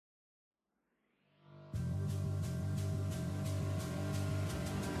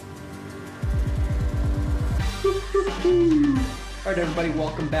All right, everybody,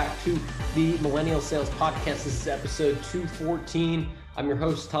 welcome back to the Millennial Sales Podcast. This is episode 214. I'm your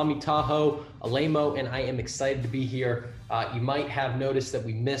host, Tommy Tahoe Alemo, and I am excited to be here. You might have noticed that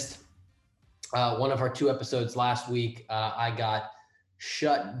we missed one of our two episodes last week. I got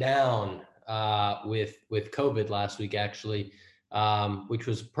shut down with COVID last week, actually, which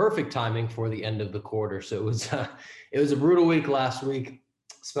was perfect timing for the end of the quarter. So it was a brutal week last week.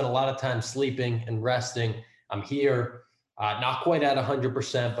 Spent a lot of time sleeping and resting. I'm here. Not quite at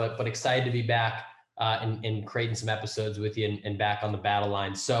 100%, but excited to be back and creating some episodes with you and back on the battle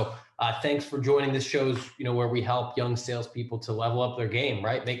line. So thanks for joining this show, where we help young salespeople to level up their game,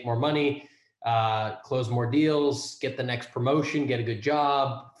 right? Make more money, close more deals, get the next promotion, get a good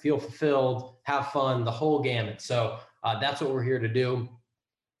job, feel fulfilled, have fun, the whole gamut. So that's what we're here to do.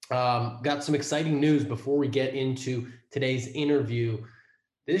 Got some exciting news before we get into today's interview.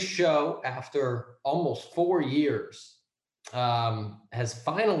 This show, after almost 4 years, has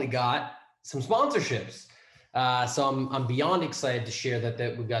finally got some sponsorships. So I'm beyond excited to share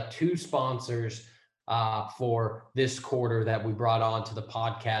that we've got two sponsors for this quarter that we brought on to the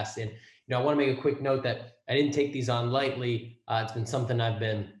podcast. And, I want to make a quick note that I didn't take these on lightly. It's been something I've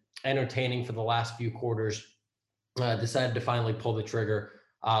been entertaining for the last few quarters. Decided to finally pull the trigger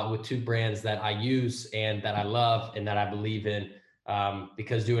with two brands that I use and that I love and that I believe in,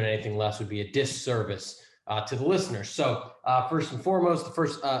 because doing anything less would be a disservice to the listeners. So first and foremost, the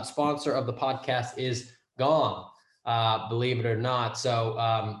first sponsor of the podcast is Gong, believe it or not. So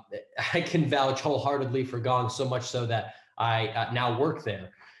I can vouch wholeheartedly for Gong, so much so that I now work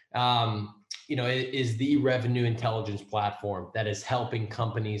there. It is the revenue intelligence platform that is helping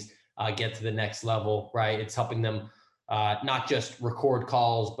companies get to the next level, right? It's helping them not just record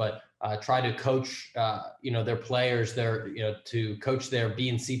calls, but try to coach, their players, to coach their B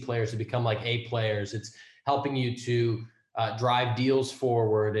and C players to become like A players. It's helping you to drive deals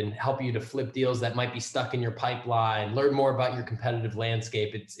forward and help you to flip deals that might be stuck in your pipeline, learn more about your competitive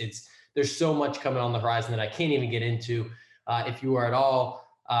landscape. There's so much coming on the horizon that I can't even get into. If you are at all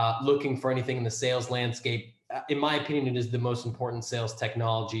looking for anything in the sales landscape, in my opinion, it is the most important sales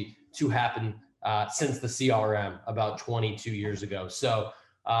technology to happen since the CRM about 22 years ago. So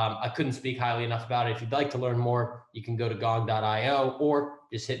I couldn't speak highly enough about it. If you'd like to learn more, you can go to gong.io or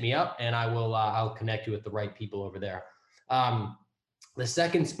just hit me up and I'll connect you with the right people over there. The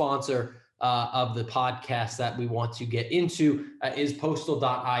second sponsor of the podcast that we want to get into is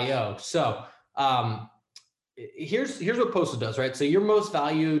postal.io. So here's what Postal does, right? So your most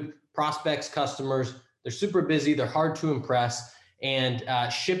valued prospects, customers, they're super busy, they're hard to impress, and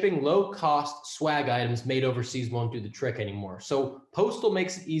shipping low-cost swag items made overseas won't do the trick anymore. So Postal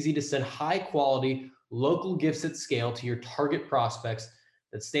makes it easy to send high-quality local gifts at scale to your target prospects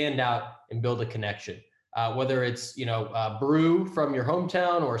that stand out and build a connection. Whether it's a brew from your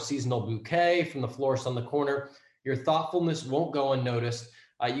hometown or a seasonal bouquet from the florist on the corner, your thoughtfulness won't go unnoticed.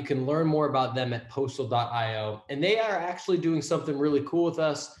 You can learn more about them at postal.io, and they are actually doing something really cool with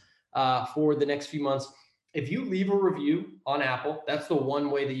us for the next few months. If you leave a review on Apple, that's the one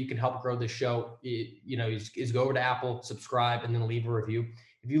way that you can help grow the show. Is go over to Apple, subscribe, and then leave a review.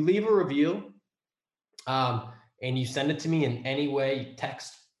 If you leave a review and you send it to me in any way,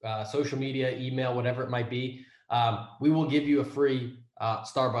 text, social media, email, whatever it might be, we will give you a free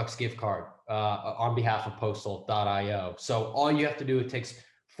Starbucks gift card on behalf of postal.io. So all you have to do, it takes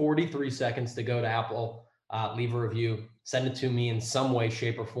 43 seconds to go to Apple, leave a review, send it to me in some way,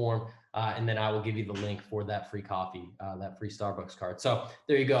 shape, or form. And then I will give you the link for that free coffee, that free Starbucks card. So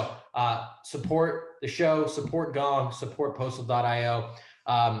there you go. Support the show, support Gong, support postal.io.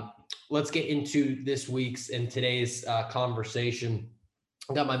 Let's get into this week's and today's conversation.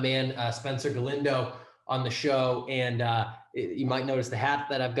 I got my man, Spencer Galindo, on the show. And you might notice the hat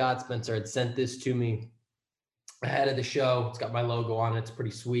that I've got. Spencer had sent this to me ahead of the show. It's got my logo on it. It's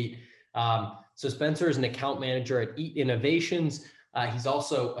pretty sweet. So Spencer is an account manager at Eat Innovations. He's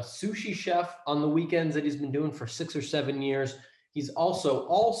also a sushi chef on the weekends that he's been doing for 6 or 7 years. He's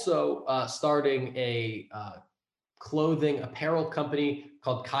also starting a clothing apparel company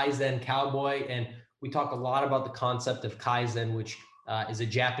called Kaizen Cowboy. And we talk a lot about the concept of Kaizen, which is a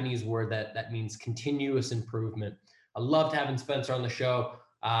Japanese word that means continuous improvement. I loved having Spencer on the show.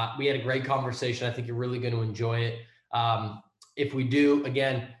 We had a great conversation. I think you're really going to enjoy it. If we do,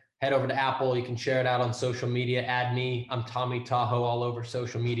 again, head over to Apple. You can share it out on social media. Add me. I'm Tommy Tahoe all over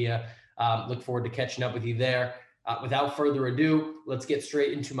social media. Look forward to catching up with you there. Without further ado, let's get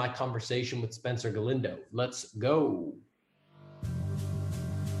straight into my conversation with Spencer Galindo. Let's go.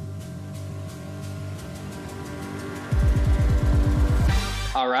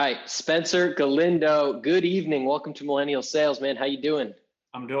 All right, Spencer Galindo, good evening. Welcome to Millennial Sales, man. How you doing?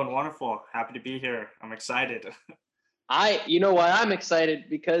 I'm doing wonderful. Happy to be here. I'm excited. You know why I'm excited?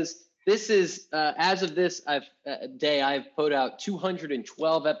 Because this is, as of this day, I've put out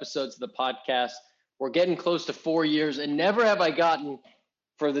 212 episodes of the podcast. We're getting close to 4 years, and never have I gotten,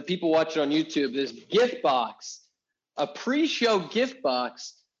 for the people watching on YouTube, this gift box, a pre-show gift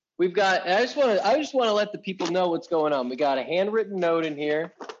box. We've got. I just want to let the people know what's going on. We got a handwritten note in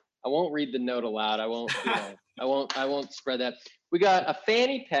here. I won't read the note aloud. I won't. I won't spread that. We got a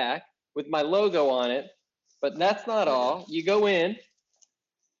fanny pack with my logo on it, but that's not all. You go in,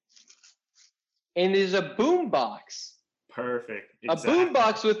 and there's a boom box. Perfect. Exactly. A boom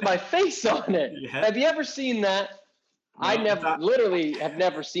box with my face on it. Yeah. Have you ever seen that? No, I literally have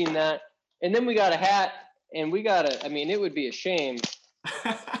never seen that. And then we got a hat, and we got a. I mean, it would be a shame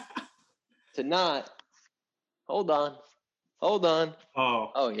to not. Hold on.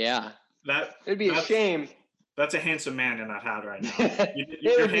 Oh yeah. It'd be a shame. That's a handsome man in that hat right now.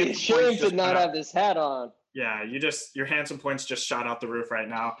 It would be a shame to not have this hat on. Yeah, your handsome points just shot out the roof right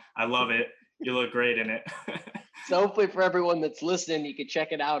now. I love it. You look great in it. So hopefully for everyone that's listening, you can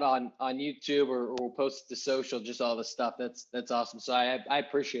check it out on YouTube or we'll post it to social, just all the stuff. That's awesome. So I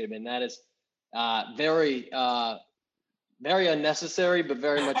appreciate it, man. That is very unnecessary, but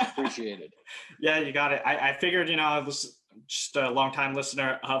very much appreciated. Yeah, you got it. I figured, I was just a longtime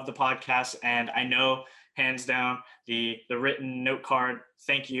listener of the podcast, and I know hands down the written note card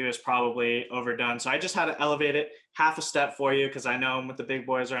thank you is probably overdone. So I just had to elevate it half a step for you because I know I'm with the big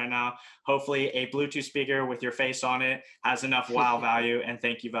boys right now. Hopefully a Bluetooth speaker with your face on it has enough wow value and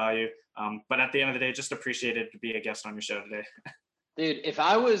thank you value. But at the end of the day, just appreciated to be a guest on your show today. Dude,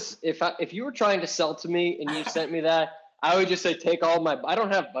 if you were trying to sell to me and you sent me that, I would just say, take all my, I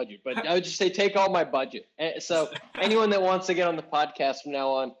don't have budget, but I would just say, take all my budget. So anyone that wants to get on the podcast from now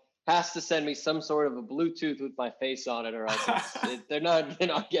on has to send me some sort of a Bluetooth with my face on it, or else they're not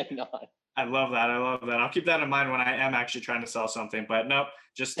getting on. I love that. I'll keep that in mind when I am actually trying to sell something, but nope,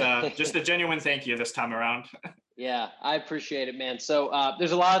 just a genuine thank you this time around. Yeah, I appreciate it, man. So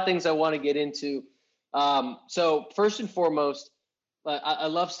there's a lot of things I want to get into. So first and foremost, I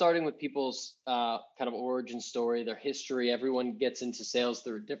love starting with people's kind of origin story, their history. Everyone gets into sales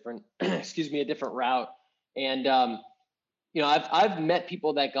through a different, a different route. And, I've met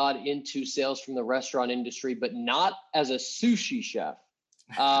people that got into sales from the restaurant industry, but not as a sushi chef,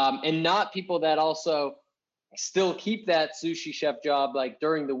 and not people that also still keep that sushi chef job like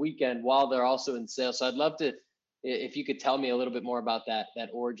during the weekend while they're also in sales. So I'd love to, if you could tell me a little bit more about that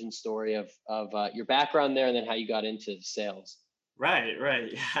origin story of your background there, and then how you got into sales. Right.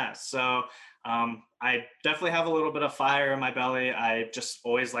 Yeah. So I definitely have a little bit of fire in my belly. I just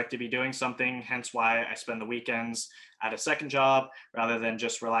always like to be doing something, hence why I spend the weekends at a second job rather than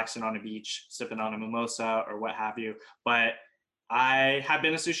just relaxing on a beach, sipping on a mimosa or what have you. But I have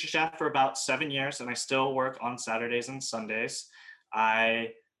been a sushi chef for about 7 years, and I still work on Saturdays and Sundays. I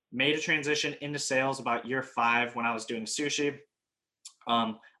made a transition into sales about year 5 when I was doing sushi.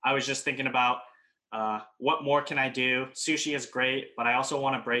 I was just thinking about what more can I do? Sushi is great, but I also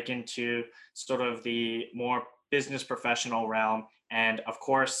want to break into sort of the more business professional realm. And of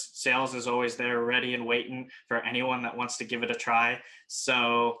course, sales is always there ready and waiting for anyone that wants to give it a try.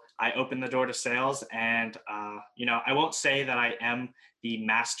 So I opened the door to sales, and, I won't say that I am the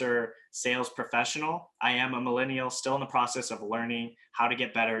master sales professional. I am a millennial still in the process of learning how to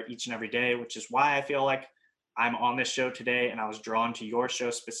get better each and every day, which is why I feel like I'm on this show today, and I was drawn to your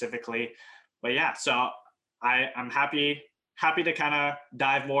show specifically. But yeah, so I'm happy to kind of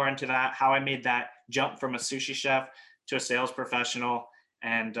dive more into that, how I made that jump from a sushi chef to a sales professional.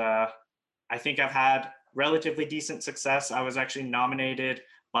 And I think I've had relatively decent success. I was actually nominated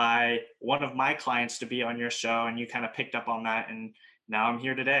by one of my clients to be on your show, and you kind of picked up on that, and now I'm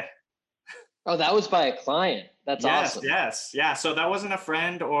here today. Oh, that was by a client. That's awesome. Yes. Yeah. So that wasn't a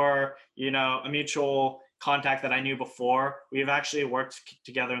friend or, a mutual contact that I knew before. We've actually worked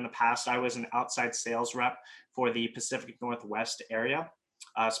together in the past. I was an outside sales rep for the Pacific Northwest area,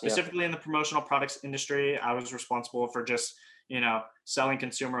 specifically in the promotional products industry. I was responsible for just, selling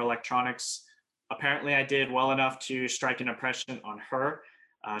consumer electronics. Apparently I did well enough to strike an impression on her.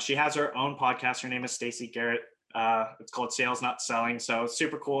 She has her own podcast. Her name is Stacey Garrett. It's called Sales Not Selling. So it's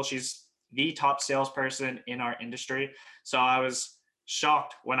super cool. She's the top salesperson in our industry. So I was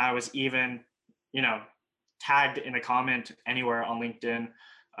shocked when I was even, tagged in a comment anywhere on LinkedIn.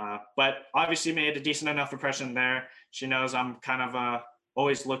 But obviously made a decent enough impression there. She knows I'm kind of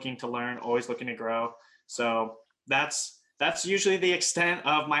always looking to learn, always looking to grow. So that's usually the extent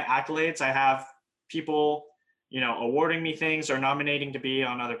of my accolades. I have people, awarding me things or nominating to be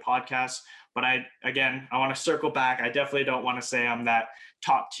on other podcasts. But I want to circle back. I definitely don't want to say I'm that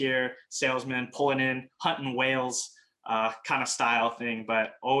top tier salesman pulling in hunting whales kind of style thing,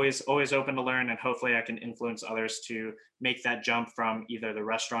 but always open to learn, and hopefully I can influence others to make that jump from either the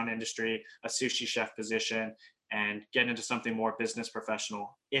restaurant industry, a sushi chef position, and get into something more business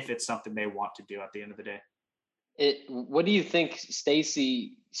professional if it's something they want to do at the end of the day. What do you think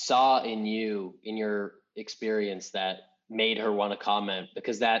Stacy saw in you, in your experience, that made her want to comment?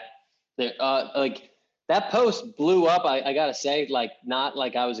 Because that post blew up. I gotta say, like, not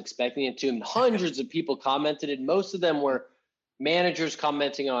like I was expecting it to. And hundreds of people commented, and most of them were managers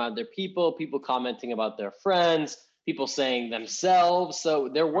commenting on their people commenting about their friends, people saying themselves. So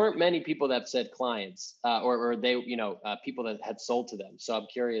there weren't many people that said clients or they, people that had sold to them. So I'm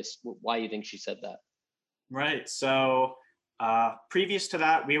curious why you think she said that. Right. So previous to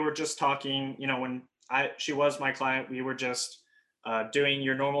that, we were just talking, when she was my client, we were just doing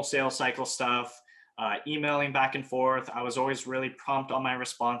your normal sales cycle stuff, emailing back and forth. I was always really prompt on my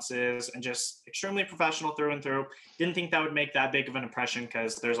responses and just extremely professional through and through. Didn't think that would make that big of an impression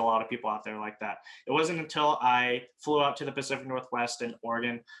because there's a lot of people out there like that. It wasn't until I flew out to the Pacific Northwest in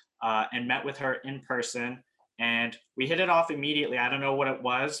Oregon and met with her in person, and we hit it off immediately. I don't know what it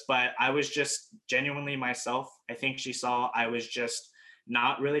was, but I was just genuinely myself. I think she saw I was just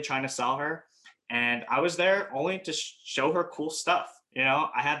not really trying to sell her. And I was there only to show her cool stuff.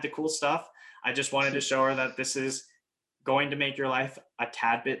 I had the cool stuff. I just wanted to show her that this is going to make your life a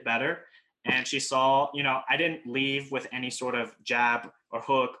tad bit better. And she saw, I didn't leave with any sort of jab or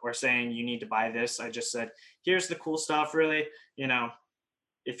hook or saying you need to buy this. I just said, here's the cool stuff, really.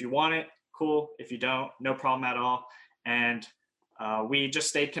 If you want it, cool. If you don't, no problem at all. And we just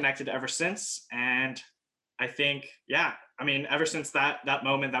stayed connected ever since. And I think, ever since that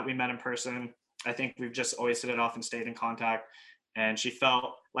moment that we met in person, I think we've just always hit it off and stayed in contact. And she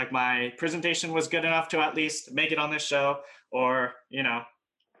felt like my presentation was good enough to at least make it on this show, or,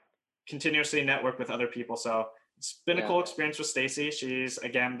 continuously network with other people. So it's been a cool experience with Stacy. She's,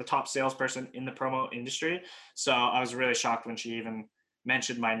 again, the top salesperson in the promo industry. So I was really shocked when she even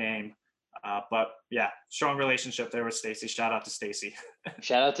mentioned my name. But yeah, strong relationship there with Stacy. Shout out to Stacy.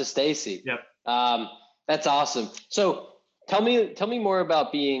 Shout out to Stacy. Yep. That's awesome. So tell me more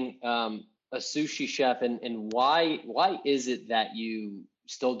about being a sushi chef, and why is it that you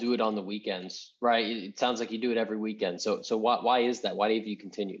still do it on the weekends, right? It sounds like you do it every weekend. So why is that? Why have you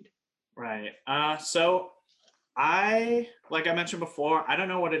continued? Right. So like I mentioned before, I don't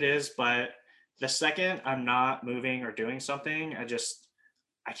know what it is, but the second I'm not moving or doing something,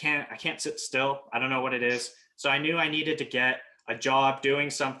 I can't sit still. I don't know what it is. So I knew I needed to get a job doing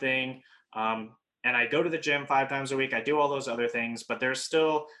something. And I go to the gym 5 times a week. I do all those other things, but there's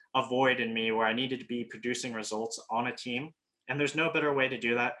still a void in me where I needed to be producing results on a team. And there's no better way to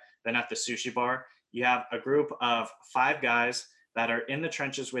do that than at the sushi bar. You have a group of 5 guys that are in the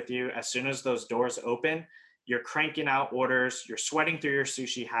trenches with you. As soon as those doors open, you're cranking out orders. You're sweating through your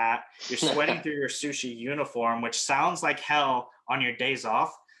sushi hat. You're sweating through your sushi uniform, which sounds like hell on your days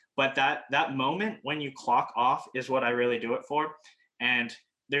off. But that moment when you clock off is what I really do it for. And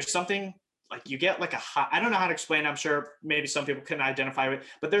there's something like you get like a high. I don't know how to explain. I'm sure maybe some people can identify with,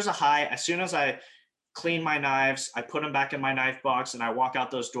 but there's a high as soon as I clean my knives, I put them back in my knife box, and I walk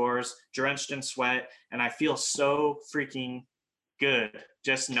out those doors drenched in sweat, and I feel so freaking good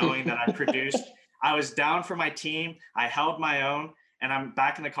just knowing that I produced. I was down for my team. I held my own, and I'm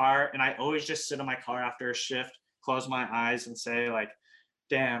back in the car. And I always just sit in my car after a shift, close my eyes, and say, like,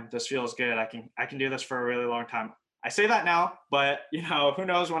 damn, this feels good. I can do this for a really long time. I say that now, but who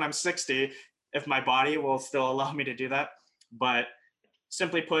knows when I'm 60 if my body will still allow me to do that. But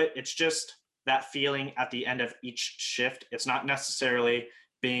simply put, it's just that feeling at the end of each shift. It's not necessarily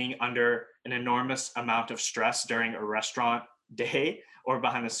being under an enormous amount of stress during a restaurant day or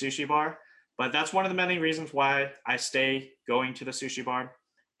behind the sushi bar. But that's one of the many reasons why I stay going to the sushi bar.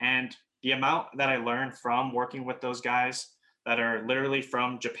 And the amount that I learned from working with those guys that are literally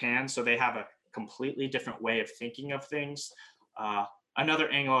from Japan, so they have a completely different way of thinking of things. Another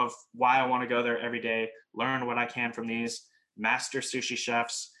angle of why I want to go there every day, learn what I can from these master sushi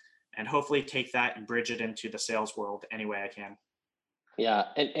chefs, and hopefully take that and bridge it into the sales world any way I can. Yeah.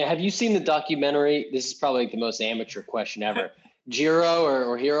 And have you seen the documentary? This is probably the most amateur question ever. Jiro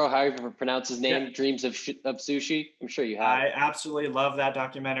or Hiro, however you pronounce his name, yeah. Dreams of Sushi. I'm sure you have. I absolutely love that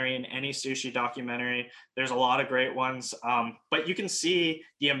documentary, and any sushi documentary. There's a lot of great ones. But you can see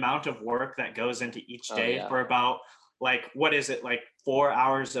the amount of work that goes into each day for about, like, what is it, like 4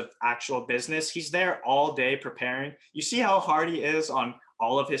 hours of actual business. He's there all day preparing. You see how hard he is on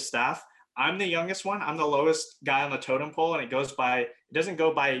all of his staff. I'm the youngest one. I'm the lowest guy on the totem pole, and it doesn't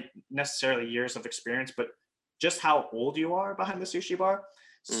go by necessarily years of experience, but just how old you are behind the sushi bar.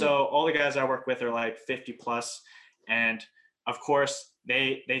 Mm. So all the guys I work with are like 50 plus, and of course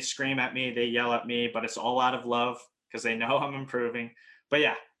they scream at me, they yell at me, but it's all out of love because they know I'm improving. But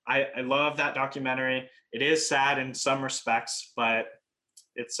yeah, I love that documentary. It is sad in some respects, but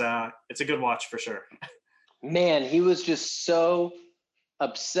it's a good watch for sure. Man, he was just so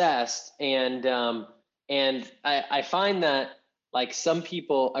obsessed, and I find that like some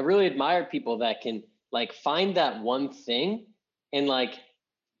people, I really admire people that can like find that one thing, and like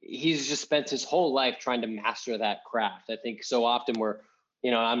he's just spent his whole life trying to master that craft. I think so often we're,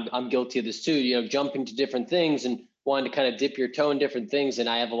 I'm guilty of this too, jumping to different things and wanting to kind of dip your toe in different things. And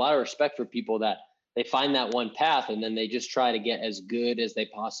I have a lot of respect for people that they find that one path and then they just try to get as good as they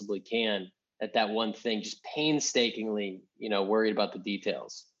possibly can at that one thing, just painstakingly, worried about the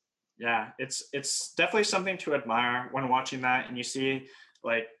details. Yeah, it's definitely something to admire when watching that, and you see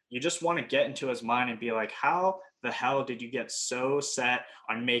like you just want to get into his mind and be like, how the hell did you get so set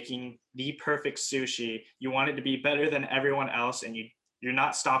on making the perfect sushi? You want it to be better than everyone else, and you're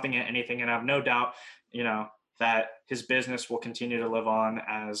not stopping at anything. And I have no doubt, that his business will continue to live on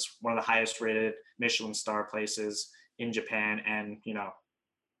as one of the highest rated Michelin star places in Japan, and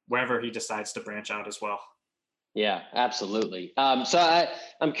wherever he decides to branch out as well. Yeah, absolutely. So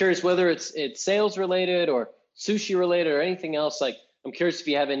I'm curious whether it's sales related or sushi related or anything else. Like, I'm curious if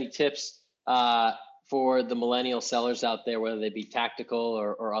you have any tips for the millennial sellers out there, whether they be tactical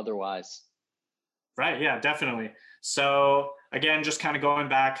or otherwise. Right. Yeah, definitely. So again, just kind of going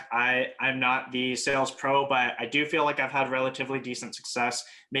back, I'm not the sales pro, but I do feel like I've had relatively decent success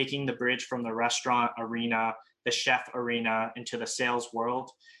making the bridge from the restaurant arena, the chef arena, into the sales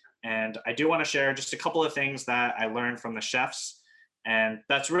world. And I do want to share just a couple of things that I learned from the chefs, and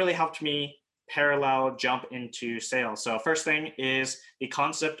that's really helped me parallel jump into sales. So first thing is the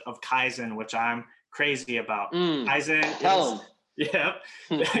concept of Kaizen, which I'm crazy about. Kaizen Tell is yeah.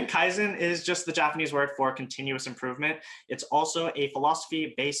 Kaizen is just the Japanese word for continuous improvement. It's also a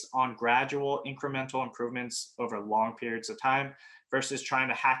philosophy based on gradual incremental improvements over long periods of time versus trying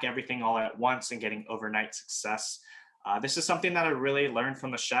to hack everything all at once and getting overnight success. This is something that I really learned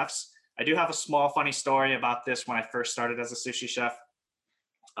from the chefs. I do have a small funny story about this when I first started as a sushi chef.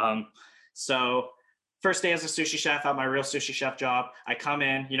 So first day as a sushi chef at my real sushi chef job, I come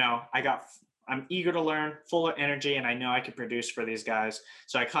in, I'm eager to learn, full of energy, and I know I could produce for these guys.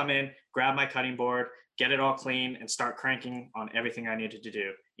 So I come in, grab my cutting board, get it all clean, and start cranking on everything I needed to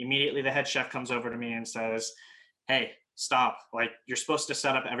do. Immediately, the head chef comes over to me and says, "Hey, stop. Like, you're supposed to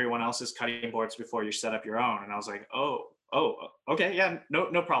set up everyone else's cutting boards before you set up your own." And I was like, oh, okay, yeah,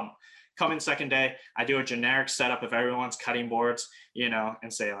 no problem. Come in second day, I do a generic setup of everyone's cutting boards,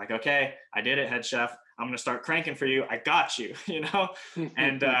 and say like, "Okay, I did it, head chef. I'm going to start cranking for you. I got you,"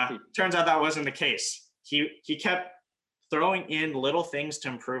 and turns out that wasn't the case. He kept throwing in little things to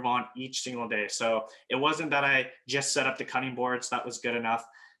improve on each single day. So it wasn't that I just set up the cutting boards that was good enough.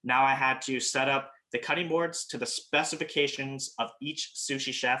 Now I had to set up the cutting boards to the specifications of each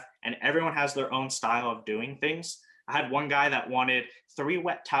sushi chef, and everyone has their own style of doing things. I had one guy that wanted 3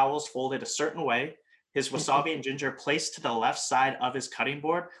 wet towels folded a certain way, his wasabi and ginger placed to the left side of his cutting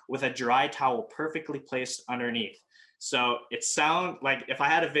board with a dry towel perfectly placed underneath. So it sounded like, if I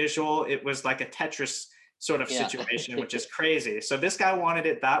had a visual, it was like a Tetris sort of situation, which is crazy. So this guy wanted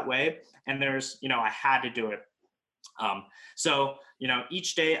it that way, and I had to do it. So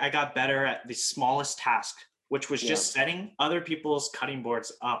each day I got better at the smallest task, which was just setting other people's cutting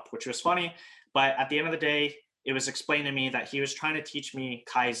boards up, which was funny. But at the end of the day, it was explained to me that he was trying to teach me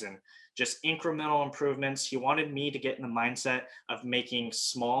Kaizen, just incremental improvements. He wanted me to get in the mindset of making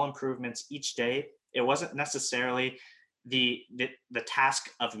small improvements each day. It wasn't necessarily the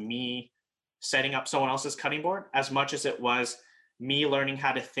task of me setting up someone else's cutting board as much as it was me learning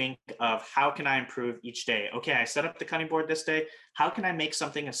how to think of how can I improve each day. Okay, I set up the cutting board this day. How can I make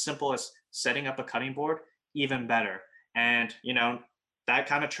something as simple as setting up a cutting board even better? And, that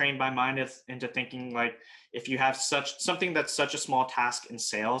kind of trained my mind into thinking, like, if you have something that's such a small task in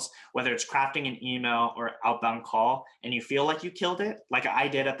sales, whether it's crafting an email or outbound call, and you feel like you killed it, like I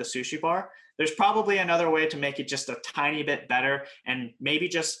did at the sushi bar, there's probably another way to make it just a tiny bit better, and maybe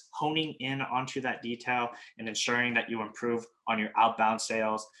just honing in onto that detail and ensuring that you improve on your outbound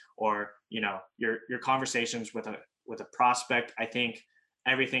sales or, your conversations with a prospect. I think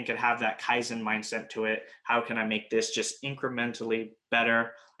everything could have that Kaizen mindset to it. How can I make this just incrementally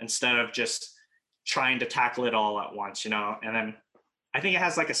better instead of just trying to tackle it all at once, And then I think it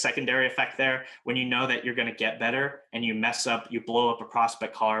has like a secondary effect there when you know that you're going to get better and you mess up, you blow up a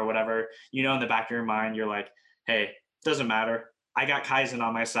prospect call or whatever, you know, in the back of your mind, you're like, hey, doesn't matter. I got Kaizen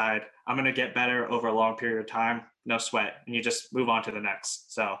on my side. I'm going to get better over a long period of time. No sweat. And you just move on to the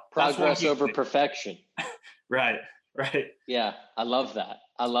next. So progress over perfection. Right. Right. Yeah. I love that.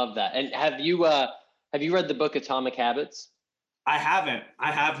 I love that. And have you read the book Atomic Habits? I haven't.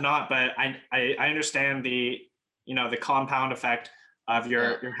 I have not, but I understand the, you know, the compound effect of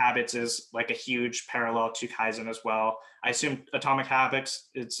your habits is like a huge parallel to Kaizen as well. I assume Atomic Habits,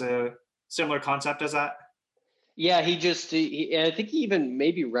 it's a similar concept as that. Yeah, and I think he even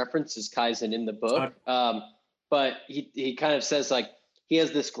maybe references Kaizen in the book. But he kind of says, like, he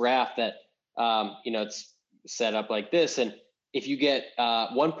has this graph that, you know, it's set up like this. And if you get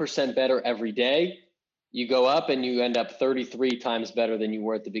 1% better every day, you go up and you end up 33 times better than you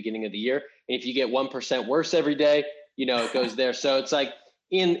were at the beginning of the year. And if you get 1% worse every day, you know, it goes there. So it's like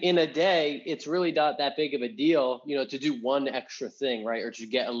in a day, it's really not that big of a deal, you know, to do one extra thing, right? Or to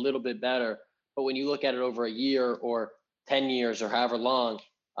get a little bit better. But when you look at it over a year or 10 years or however long,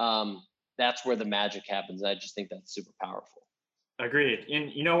 that's where the magic happens. I just think that's super powerful. Agreed.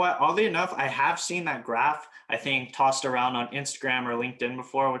 And you know what? Oddly enough, I have seen that graph, I think, tossed around on Instagram or LinkedIn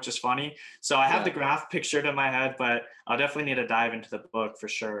before, which is funny. So I have the graph pictured in my head, but I'll definitely need to dive into the book for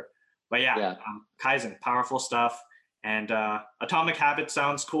sure. But Kaizen, powerful stuff. And Atomic Habits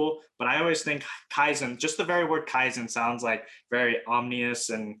sounds cool, but I always think Kaizen, just the very word Kaizen sounds like very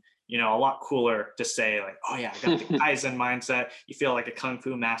ominous and, you know, a lot cooler to say, like, oh yeah, I got the Kaizen mindset. You feel like a Kung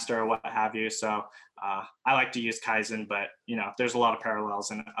Fu master or what have you. So I like to use Kaizen, but, you know, there's a lot of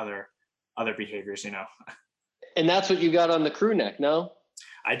parallels in other behaviors, you know. And that's what you got on the crew neck, no?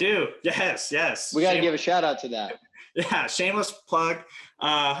 I do. Yes. We got to give a shout out to that. Yeah, shameless plug.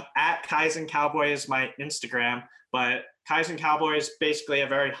 At Kaizen Cowboy is my Instagram, but Kaizen Cowboy is basically a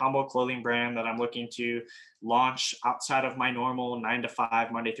very humble clothing brand that I'm looking to launch outside of my normal 9 to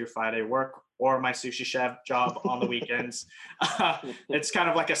 5 Monday through Friday work or my sushi chef job on the weekends. It's kind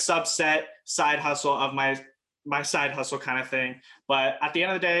of like a subset side hustle of my side hustle kind of thing. But at the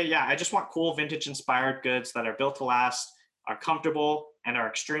end of the day, yeah, I just want cool vintage inspired goods that are built to last, are comfortable, and are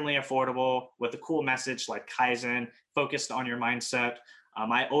extremely affordable with a cool message like Kaizen, focused on your mindset.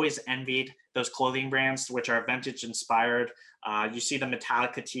 I always envied those clothing brands, which are vintage inspired. You see the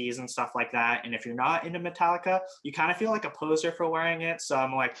Metallica tees and stuff like that. And if you're not into Metallica, you kind of feel like a poser for wearing it. So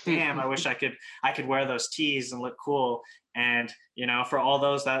I'm like, damn, I wish I could wear those tees and look cool. And, you know, for all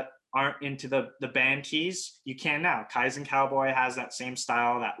those that aren't into the band tees, you can now. Kaizen Cowboy has that same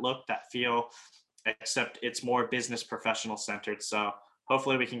style, that look, that feel, except it's more business professional centered. So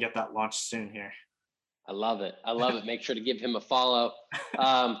hopefully we can get that launched soon here. I love it. Make sure to give him a follow.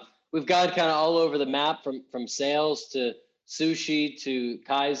 We've gone kind of all over the map from sales to sushi to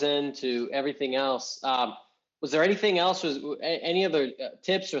Kaizen to everything else. Was there anything else? Was any other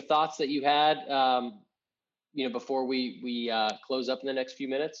tips or thoughts that you had, you know, before we close up in the next few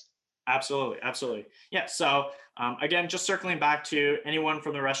minutes? Absolutely. Yeah. So again, just circling back to anyone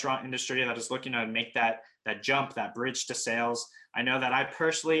from the restaurant industry that is looking to make that jump, that bridge to sales. I know that I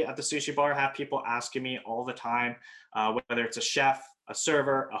personally at the sushi bar have people asking me all the time, whether it's a chef, a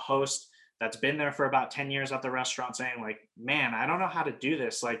server, a host that's been there for about 10 years at the restaurant saying like, man, I don't know how to do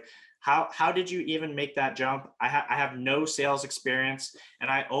this. Like, how did you even make that jump? I have no sales experience. And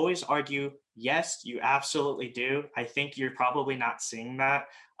I always argue, yes, you absolutely do. I think you're probably not seeing that.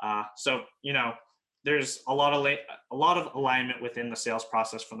 So, you know, there's a lot of alignment within the sales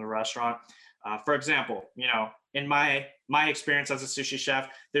process from the restaurant. For example, you know, in my experience as a sushi chef,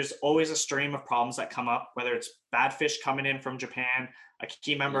 there's always a stream of problems that come up, whether it's bad fish coming in from Japan, a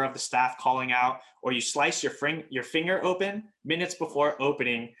key member of the staff calling out, or you slice your finger open minutes before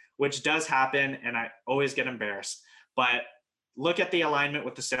opening, which does happen, and I always get embarrassed. But look at the alignment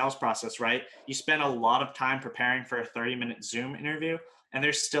with the sales process, right? You spend a lot of time preparing for a 30-minute Zoom interview, and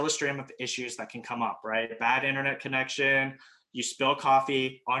there's still a stream of issues that can come up, right? Bad internet connection, you spill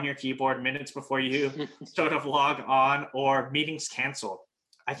coffee on your keyboard minutes before you sort of log on, or meetings canceled.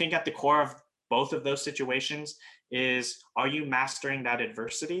 I think at the core of both of those situations is, are you mastering that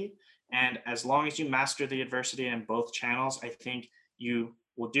adversity? And as long as you master the adversity in both channels, I think you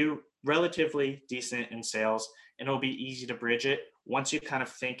will do relatively decent in sales, and it'll be easy to bridge it once you kind of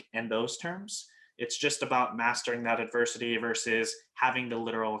think in those terms. It's just about mastering that adversity versus having the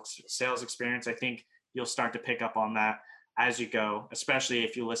literal sales experience. I think you'll start to pick up on that as you go, especially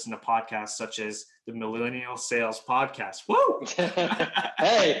if you listen to podcasts such as the Millennial Sales Podcast. Woo!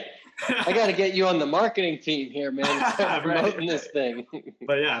 Hey, I got to get you on the marketing team here, man. Start promoting this thing.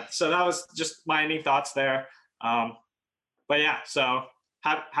 But yeah, so that was just my any thoughts there. But but yeah, so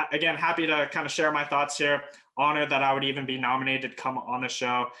again, happy to kind of share my thoughts here. Honored that I would even be nominated to come on the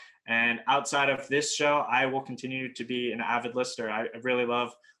show. And outside of this show, I will continue to be an avid listener. I really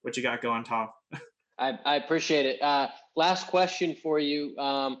love what you got going, Tom. I appreciate it. Last question for you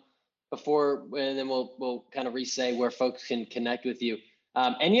before, and then we'll kind of re-say where folks can connect with you.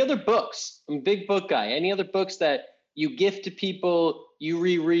 Any other books? I'm a big book guy. Any other books that you gift to people, you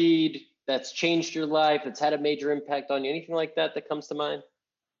reread, that's changed your life, that's had a major impact on you? Anything like that that comes to mind?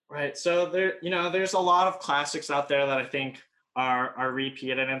 Right. So there's a lot of classics out there that I think are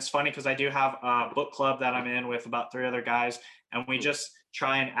repeated. And it's funny because I do have a book club that I'm in with about 3 other guys, and we just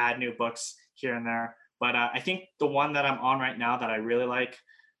try and add new books here and there. But I think the one that I'm on right now that I really like,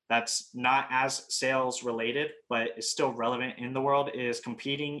 that's not as sales related, but is still relevant in the world, is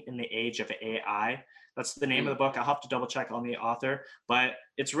Competing in the Age of AI. That's the name of the book. I'll have to double check on the author, but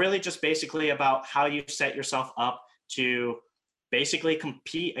it's really just basically about how you set yourself up to basically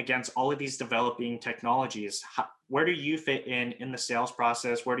compete against all of these developing technologies. Where do you fit in the sales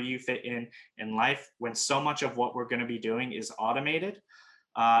process? Where do you fit in life when so much of what we're going to be doing is automated?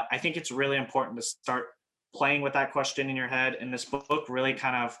 I think it's really important to start playing with that question in your head. And this book really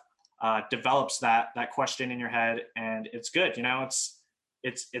kind of develops that question in your head. And it's good.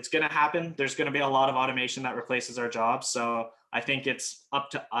 It's going to happen. There's going to be a lot of automation that replaces our jobs. So I think it's up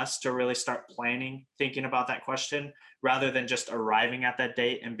to us to really start planning, thinking about that question, rather than just arriving at that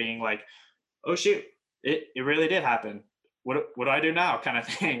date and being like, oh shoot, it really did happen. What do I do now, kind of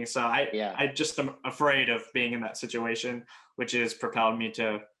thing. So I just am afraid of being in that situation, which has propelled me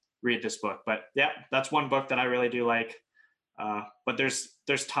to read this book. But yeah, that's one book that I really do like. But there's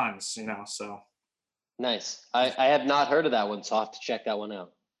tons, so. Nice. I have not heard of that one, so I'll have to check that one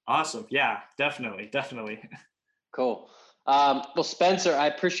out. Awesome. Yeah, definitely. Cool. Well, Spencer, I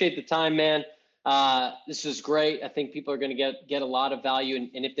appreciate the time, man. This is great. I think people are going to get a lot of value.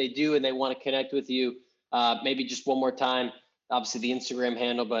 And if they do and they want to connect with you, maybe just one more time, obviously the Instagram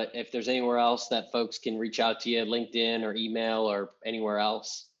handle, but if there's anywhere else that folks can reach out to you, LinkedIn or email or anywhere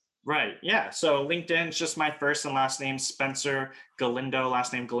else. Right. Yeah. So LinkedIn is just my first and last name, Spencer Galindo,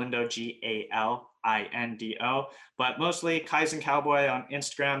 last name Galindo, Galindo, but mostly Kaizen Cowboy on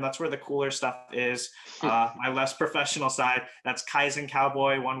Instagram. That's where the cooler stuff is. My less professional side, that's Kaizen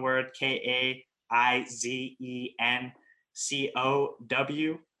Cowboy, one word,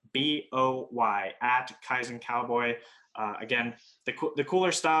 KAIZENCOWBOY at Kaizen Cowboy. Again, the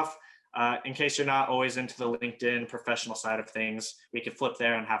cooler stuff. In case you're not always into the LinkedIn professional side of things, we could flip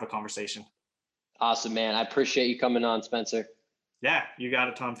there and have a conversation. Awesome, man. I appreciate you coming on, Spencer. Yeah, you got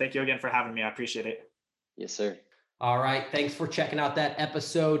it, Tom. Thank you again for having me. I appreciate it. Yes, sir. All right. Thanks for checking out that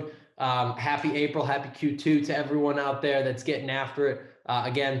episode. Happy April, happy Q2 to everyone out there that's getting after it.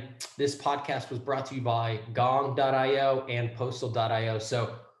 Again, this podcast was brought to you by gong.io and postal.io.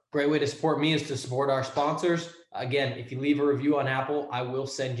 So great way to support me is to support our sponsors. Again, if you leave a review on Apple, I will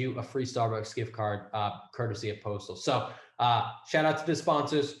send you a free Starbucks gift card, courtesy of Postal. So shout out to the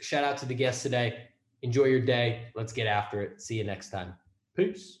sponsors. Shout out to the guests today. Enjoy your day. Let's get after it. See you next time.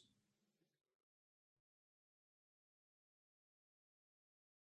 Peace.